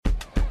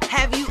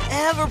Have you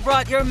ever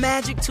brought your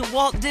magic to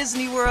Walt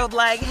Disney World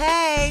like,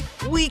 hey,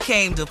 we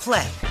came to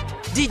play?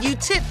 Did you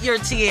tip your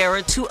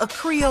tiara to a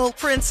Creole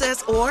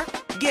princess or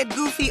get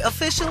goofy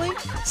officially?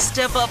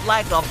 Step up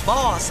like a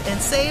boss and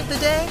save the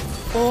day?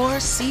 Or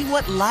see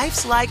what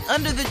life's like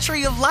under the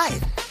tree of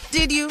life?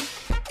 Did you?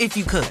 If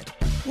you could.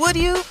 Would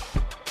you?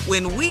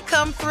 When we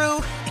come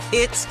through,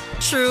 it's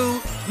true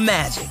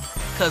magic.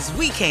 'Cause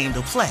we came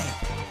to play.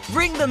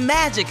 Bring the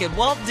magic at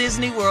Walt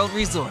Disney World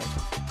Resort.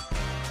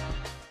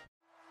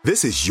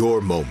 This is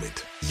your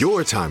moment,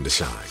 your time to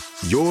shine,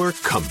 your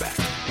comeback.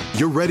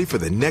 You're ready for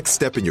the next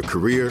step in your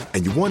career,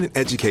 and you want an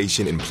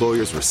education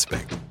employers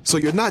respect. So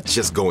you're not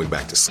just going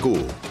back to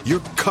school,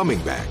 you're coming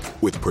back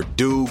with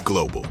Purdue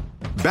Global.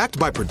 Backed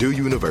by Purdue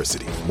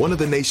University, one of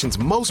the nation's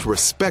most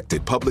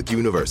respected public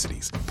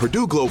universities,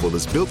 Purdue Global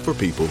is built for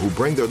people who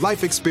bring their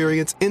life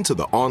experience into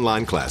the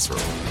online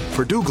classroom.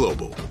 Purdue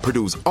Global,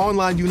 Purdue's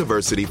online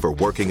university for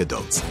working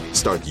adults.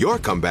 Start your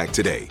comeback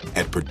today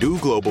at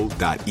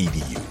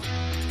purdueglobal.edu.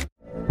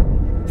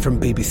 From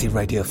BBC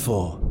Radio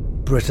 4,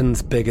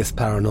 Britain's biggest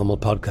paranormal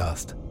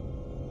podcast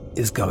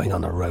is going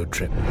on a road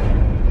trip.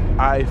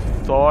 I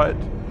thought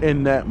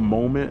in that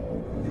moment,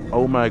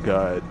 oh my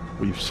God,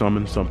 we've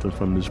summoned something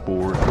from this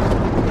board.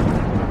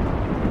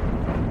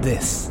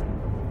 This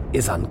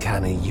is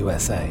Uncanny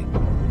USA.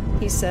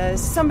 He says,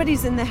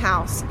 somebody's in the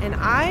house, and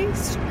I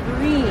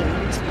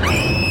screamed.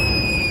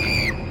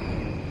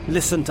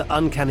 Listen to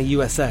Uncanny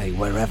USA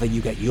wherever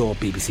you get your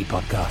BBC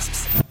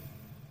podcasts,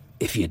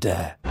 if you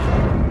dare.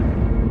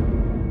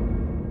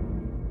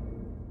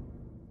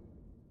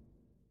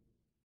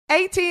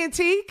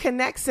 AT&T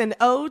connects an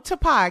ode to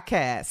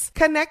podcasts.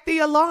 Connect the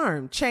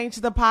alarm. Change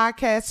the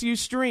podcast you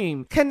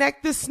stream.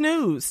 Connect the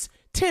snooze.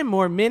 10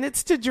 more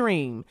minutes to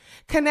dream.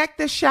 Connect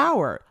the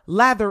shower.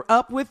 Lather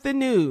up with the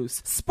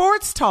news.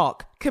 Sports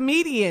talk,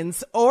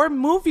 comedians, or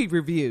movie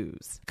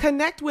reviews.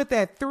 Connect with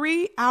that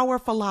 3-hour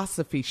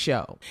philosophy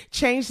show.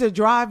 Change the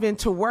drive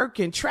into work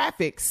and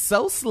traffic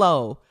so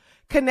slow.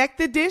 Connect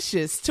the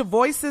dishes to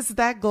voices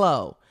that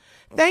glow.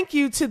 Thank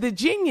you to the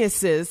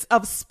geniuses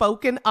of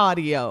spoken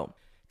audio.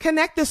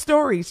 Connect the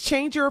stories,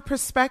 change your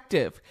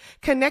perspective.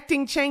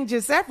 Connecting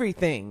changes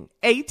everything.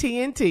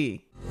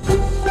 AT&T.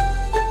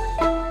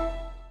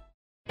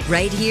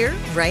 Right here,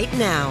 right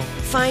now.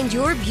 Find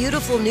your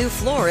beautiful new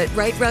floor at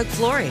Right Rug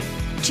Flooring.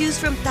 Choose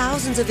from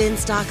thousands of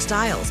in-stock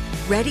styles,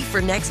 ready for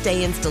next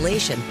day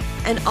installation,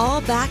 and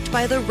all backed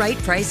by the right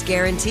price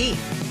guarantee.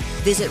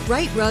 Visit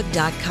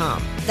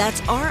rightrug.com.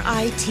 That's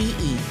RITERUG.com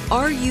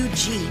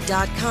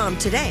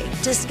today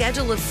to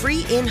schedule a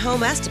free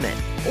in-home estimate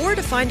or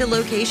to find a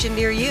location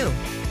near you.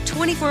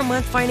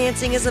 24-month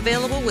financing is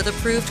available with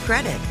approved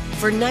credit.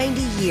 For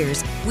 90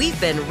 years,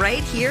 we've been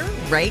right here,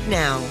 right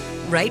now.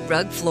 Right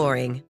Rug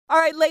Flooring. All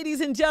right,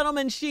 ladies and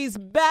gentlemen, she's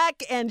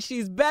back and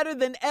she's better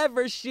than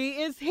ever.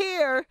 She is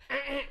here.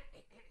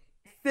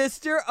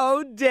 Sister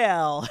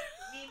Odell.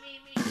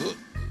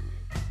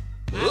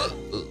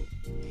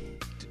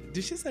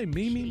 Did she say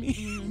me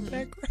in the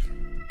background?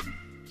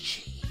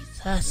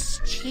 Jesus,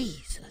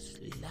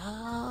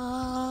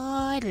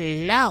 Lord.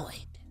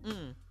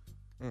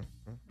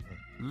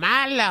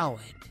 My Lord.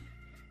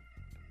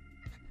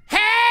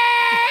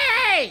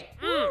 Hey!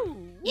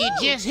 It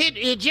just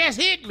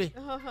hit me.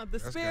 The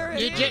spirit.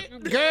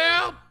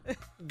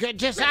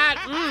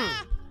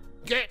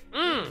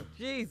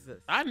 Jesus.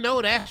 I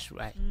know that's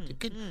right.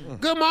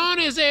 Good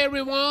morning,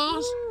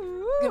 everyone.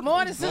 Good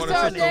morning, Sister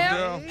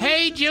Odell.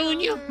 Hey,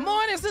 Junior.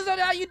 Morning, Sister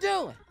Odell. How you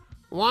doing?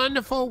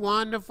 Wonderful,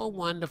 wonderful,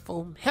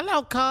 wonderful.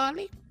 Hello,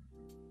 Carly.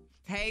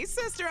 Hey,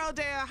 Sister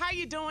Odell. How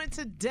you doing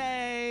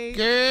today?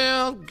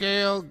 Girl.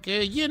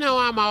 You know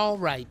I'm all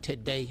right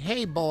today.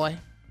 Hey, boy.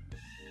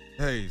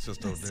 Hey,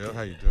 Sister Odell.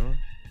 How you doing?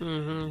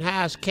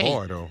 How's Kate?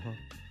 Boy, though, huh?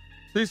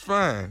 She's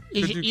fine.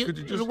 Could you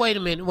just... Wait a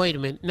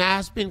minute. Now,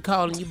 I've been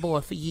calling you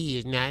boy for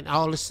years now, and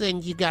all of a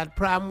sudden you got a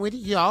problem with it?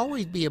 You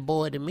always be a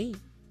boy to me.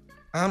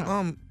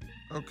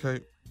 Okay.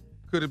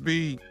 Could it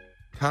be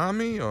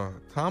Tommy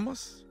or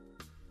Thomas?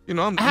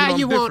 I'm How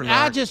you different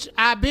want? now.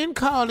 I've been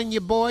calling you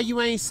boy. You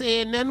ain't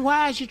saying nothing.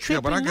 Why is you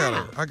tripping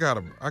now? I got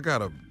a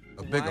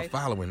bigger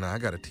following now. I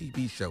got a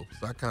TV show,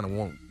 so I kind of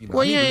want.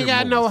 Well, you ain't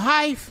got no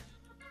height.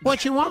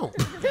 What you want?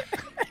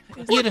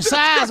 You're the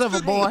size of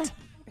a boy.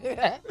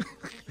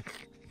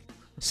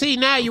 See,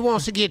 now you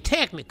want to get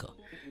technical.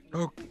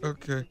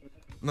 Okay.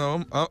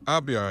 No,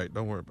 I'll be all right.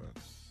 Don't worry about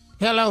it.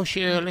 Hello,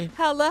 Shirley.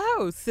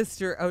 Hello,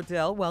 Sister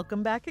Odell.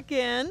 Welcome back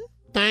again.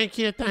 Thank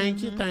you.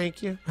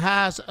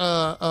 How's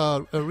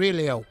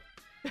Aurelio?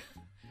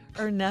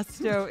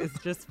 Ernesto is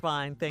just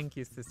fine. Thank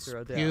you, Sister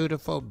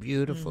Odell.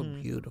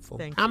 Beautiful.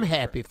 Thank I'm you.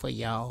 happy for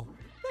y'all.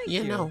 Thank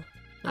you know,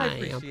 I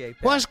appreciate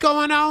that. What's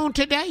going on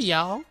today,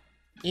 y'all?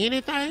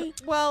 Anything?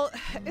 Well,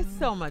 it's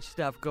so much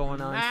stuff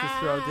going on,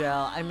 Sister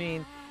Odell. I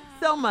mean,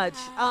 so much.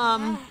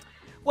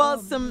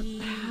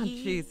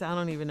 Jeez, I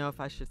don't even know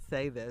if I should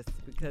say this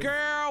because.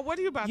 Girl, what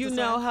are you about to say? You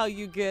know how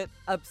you get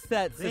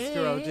upset, Sister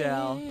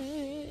Odell.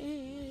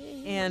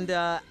 And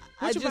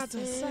What you about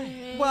to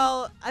say?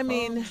 Well, I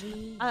mean,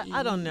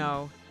 I don't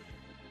know.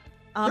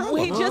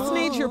 He just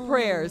needs your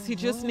prayers. He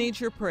just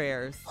needs your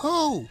prayers.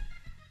 Who?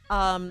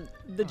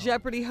 The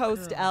Jeopardy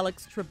host,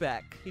 Alex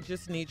Trebek. He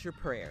just needs your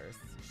prayers.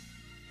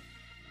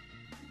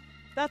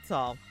 That's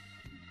all.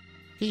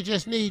 He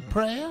just need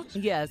prayers?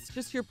 Yes,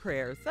 just your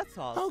prayers. That's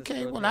all.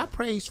 Okay, well, I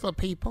praise for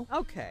people.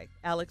 Okay,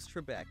 Alex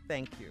Trebek.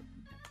 Thank you.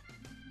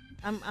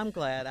 I'm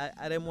glad.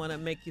 I didn't want to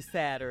make you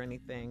sad or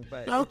anything,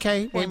 but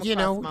okay, it came well, you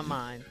across know, my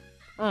mind.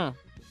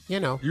 You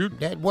know,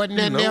 that wasn't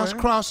nothing else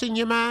crossing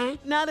your mind?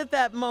 Not at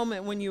that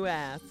moment when you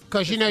asked.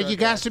 Because, you know, you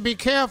got to be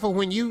careful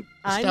when you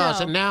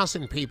start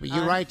announcing people.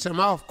 You write them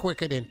off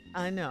quicker than...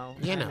 I know.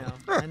 You know.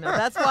 I know.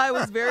 That's why I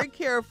was very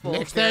careful.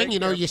 Next thing you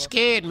know, you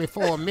scared me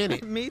for a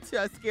minute. Me too.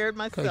 I scared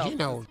myself. Because, you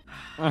know...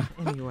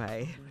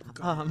 Anyway.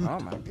 Oh,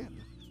 my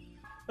goodness.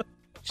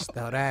 Just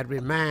thought I'd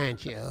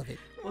remind you of it.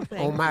 Well,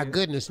 oh, my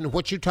goodness. And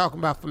what you talking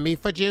about for me,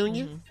 for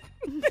Junior?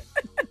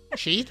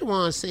 She's the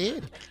one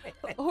said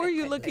it. Who are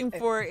you looking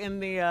for in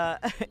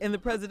the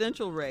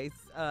presidential race,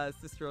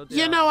 Sister Odell?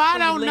 You know, I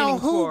don't know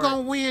who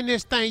gonna win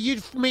this thing.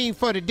 You mean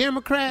for the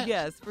Democrats?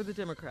 Yes, for the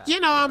Democrats.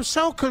 You know, I'm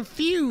so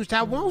confused.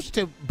 I want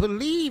to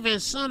believe in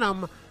some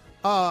of them.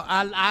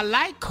 I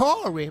like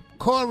Cory Booker.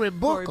 Cory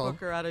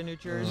Booker out of New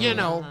Jersey. You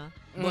know,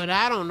 but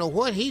I don't know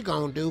what he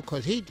gonna do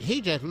because he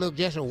just look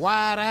just a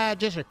wide-eyed,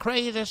 just a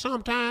crazy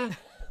sometimes.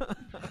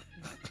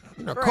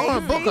 You know,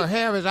 Cory Booker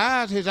have his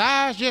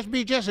eyes just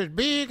be just as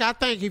big. I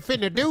think he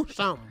finna do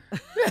something.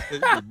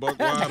 Buck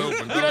wide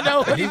open. You don't know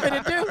what he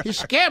finna do? He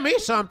scare me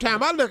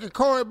sometimes. I look at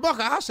Cory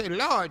Booker, I say,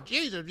 Lord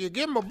Jesus, if you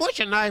give him a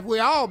butcher knife, we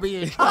all be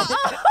in trouble.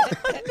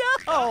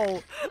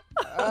 No.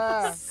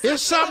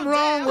 There's something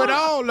wrong with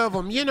all of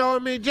them. You know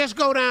what I mean? Just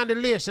go down the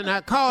list and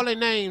I call their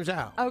names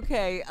out.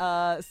 Okay,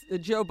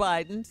 Joe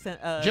Biden.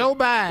 Joe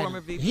Biden.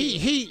 Former VP.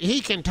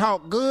 He can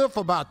talk good for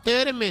about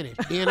 30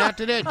 minutes. Then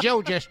after that,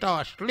 Joe just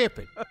starts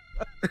slipping.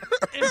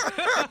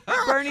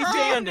 Bernie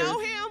Sanders. You know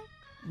him?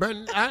 But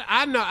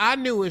I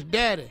knew his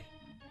daddy.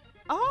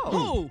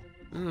 Oh.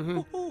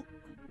 Mm-hmm.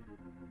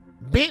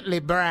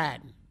 Bentley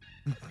Biden.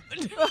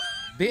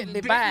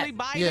 Bentley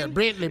Biden. Yeah,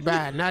 Bentley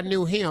Biden. I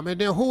knew him. And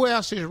then who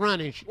else is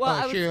running? Well,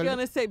 I was Shirley? going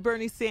to say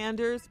Bernie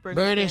Sanders.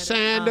 Bernie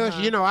Sanders.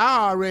 You know,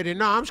 I already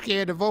know. I'm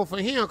scared to vote for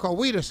him because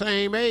we the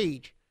same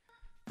age.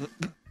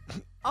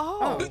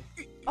 Oh,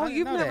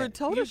 you've never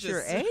told us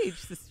your age,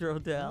 Sister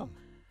Odell.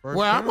 Well,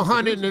 I'm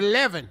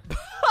 111.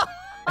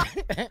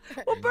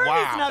 Well,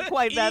 Bernie's not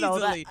quite that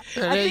old.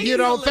 You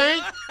don't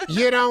think?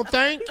 You don't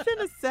think? He's in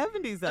his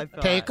 70s, I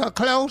thought. Take a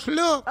close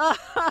look.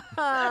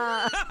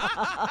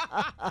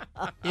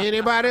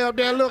 Anybody up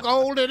there look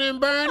older than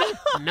Bernie?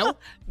 Nope.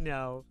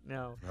 No.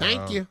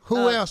 Thank you.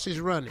 Who else is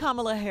running?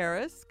 Kamala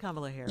Harris.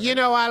 You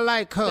know, I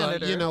like her.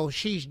 Senator. You know,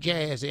 she's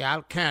jazzy.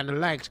 I kind of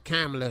like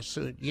Kamala,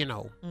 so, you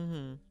know.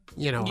 Mm-hmm.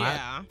 You know,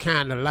 I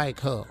kind of like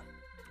her.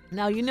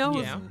 Now, you know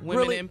who's women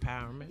really,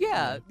 empowerment.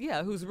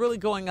 Yeah, who's really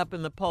going up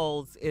in the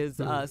polls is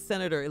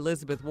Senator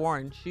Elizabeth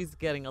Warren. She's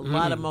getting a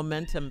lot of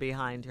momentum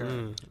behind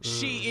her.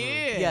 She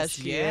is. Yes,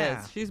 she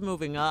is. She's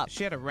moving up.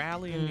 She had a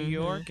rally in New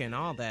York and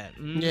all that.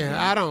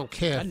 Yeah, I don't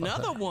care for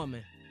Another her.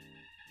 woman.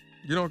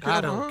 You don't care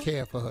I for her? don't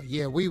care for her.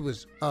 Yeah, we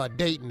was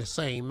dating the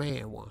same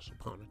man once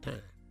upon a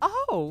time.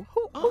 Oh,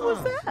 who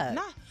was that?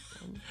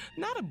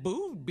 Not a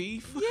boob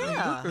beef.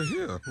 Yeah.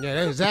 Yeah. Yeah,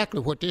 that's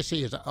exactly what this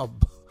is,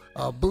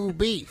 a boo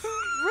beef.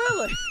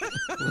 Really?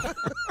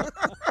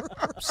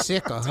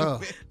 Sick of her.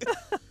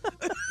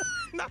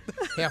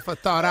 Heifer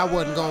thought I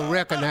wasn't going to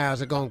recognize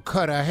her, going to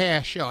cut her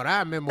hair short. I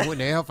remember when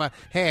the heifer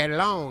had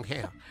long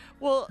hair.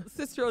 Well,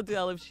 Sister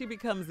Odell, if she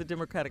becomes the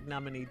Democratic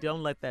nominee,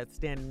 don't let that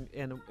stand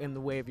in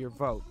the way of your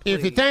vote. Please.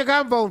 If you think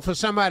I'm voting for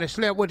somebody that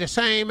slept with the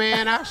same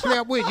man I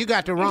slept with, you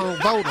got the wrong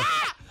voter.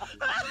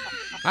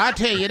 I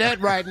tell you that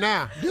right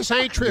now. This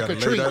ain't trick or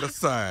treat. Lay that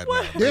aside.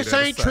 This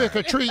ain't trick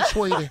or treat,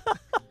 sweetie.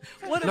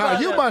 No,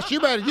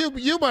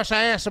 you must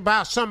ask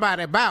about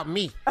somebody about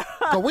me.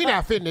 Cause we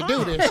not finna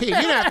do this here.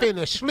 You're not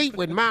finna sleep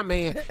with my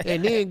man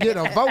and then get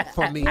a vote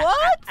for me.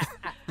 What?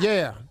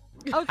 Yeah.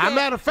 Okay. As a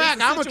matter of fact,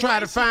 I'm gonna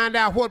try to find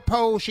out what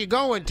poll she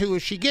going to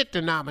if she get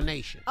the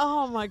nomination.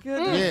 Oh my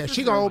goodness. Yeah,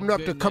 she gonna open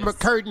up the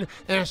curtain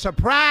and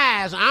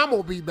surprise, I'm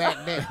gonna be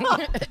back there.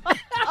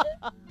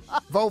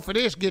 Vote for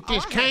this, get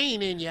this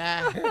cane in your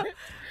eye.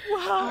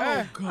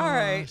 Wow. All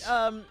right,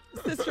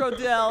 Sister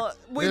Odell,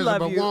 we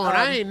Elizabeth love you. Warren,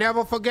 I ain't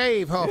never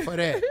forgave her for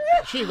that.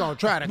 She gonna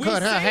try to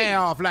cut her hair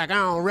off like I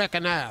don't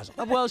recognize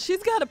her. Well,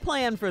 she's got a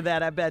plan for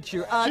that, I bet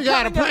you. She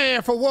got a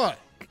plan for what?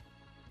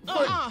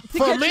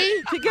 For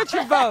me? To get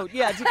your vote.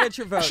 Yeah, to get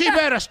your vote. She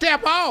better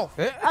step off.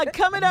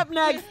 Coming up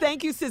next,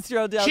 thank you, Sister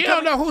Odell. She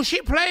don't know who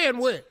she playing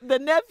with. The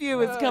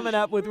nephew is coming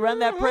up with Run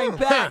That Prank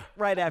Back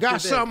right after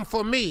Got this. something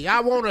for me. I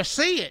want to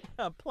see it.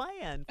 A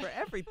plan for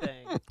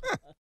everything.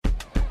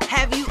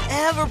 Have you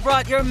ever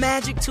brought your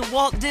magic to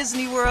Walt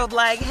Disney World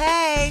like,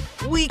 hey,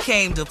 we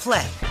came to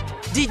play?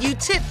 Did you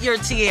tip your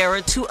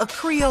tiara to a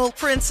Creole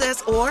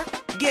princess or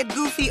get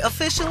goofy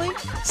officially?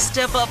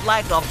 Step up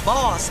like a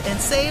boss and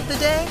save the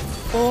day?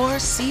 Or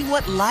see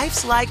what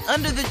life's like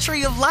under the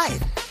tree of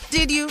life?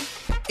 Did you?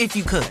 If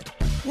you could.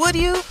 Would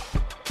you?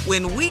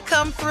 When we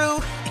come through,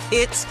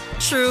 it's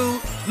true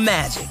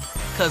magic.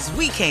 'Cause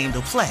we came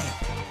to play.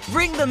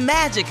 Bring the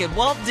magic at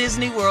Walt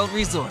Disney World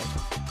Resort.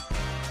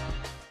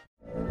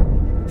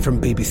 From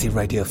BBC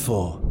Radio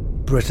 4,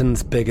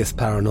 Britain's biggest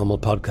paranormal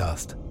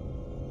podcast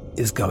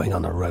is going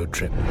on a road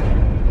trip.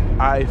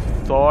 I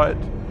thought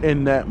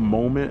in that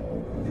moment,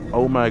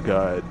 oh my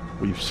God,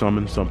 we've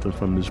summoned something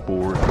from this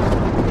board.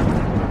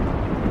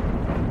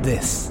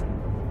 This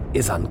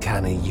is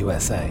Uncanny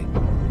USA.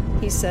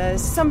 He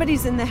says,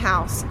 somebody's in the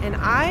house, and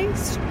I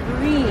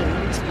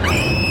screamed.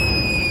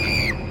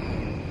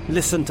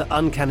 Listen to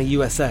Uncanny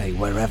USA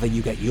wherever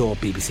you get your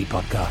BBC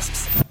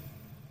podcasts,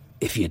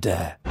 if you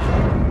dare.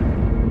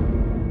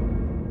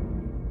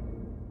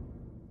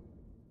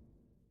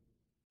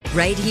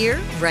 Right here,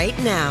 right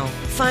now.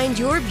 Find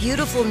your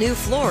beautiful new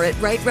floor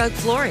at Right Rug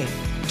Flooring.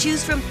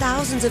 Choose from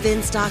thousands of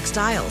in-stock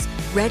styles,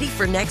 ready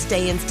for next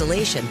day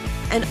installation,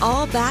 and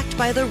all backed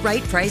by the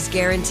right price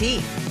guarantee.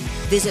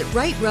 Visit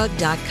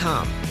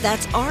rightrug.com.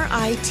 That's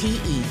RITERUG.com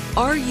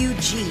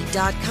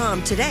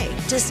today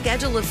to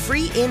schedule a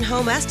free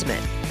in-home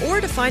estimate or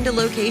to find a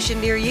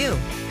location near you.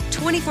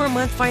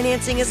 24-month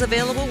financing is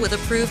available with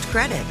approved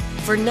credit.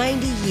 For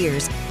 90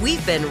 years,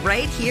 we've been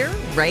right here,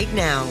 right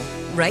now.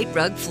 Right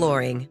Rug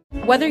Flooring.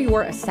 Whether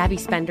you're a savvy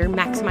spender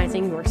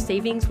maximizing your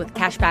savings with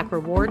cashback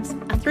rewards,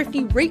 a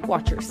thrifty rate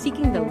watcher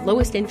seeking the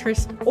lowest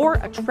interest, or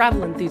a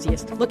travel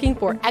enthusiast looking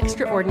for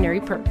extraordinary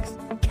perks,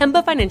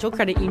 Kemba Financial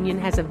Credit Union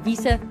has a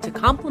visa to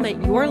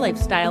complement your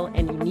lifestyle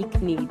and unique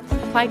needs.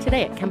 Apply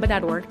today at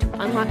Kemba.org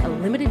to unlock a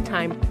limited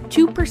time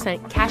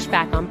 2% cash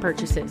back on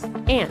purchases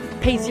and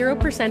pay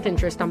 0%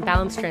 interest on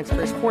balance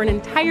transfers for an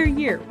entire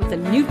year with a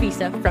new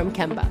visa from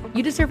Kemba.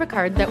 You deserve a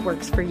card that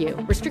works for you.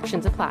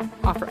 Restrictions apply.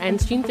 Offer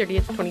ends June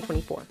 30th,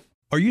 2024.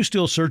 Are you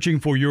still searching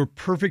for your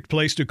perfect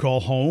place to call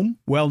home?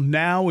 Well,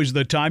 now is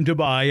the time to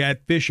buy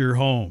at Fisher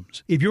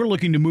Homes. If you're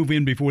looking to move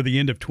in before the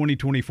end of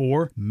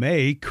 2024,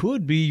 May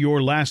could be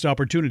your last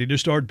opportunity to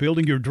start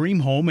building your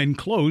dream home and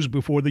close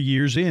before the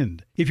year's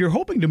end. If you're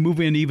hoping to move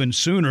in even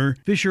sooner,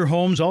 Fisher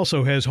Homes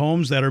also has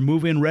homes that are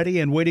move-in ready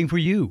and waiting for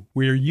you,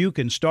 where you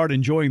can start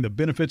enjoying the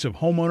benefits of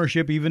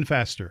homeownership even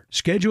faster.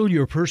 Schedule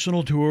your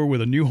personal tour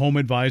with a new home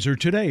advisor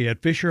today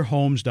at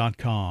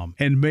FisherHomes.com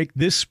and make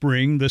this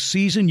spring the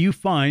season you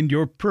find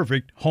your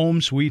perfect home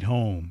sweet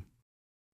home.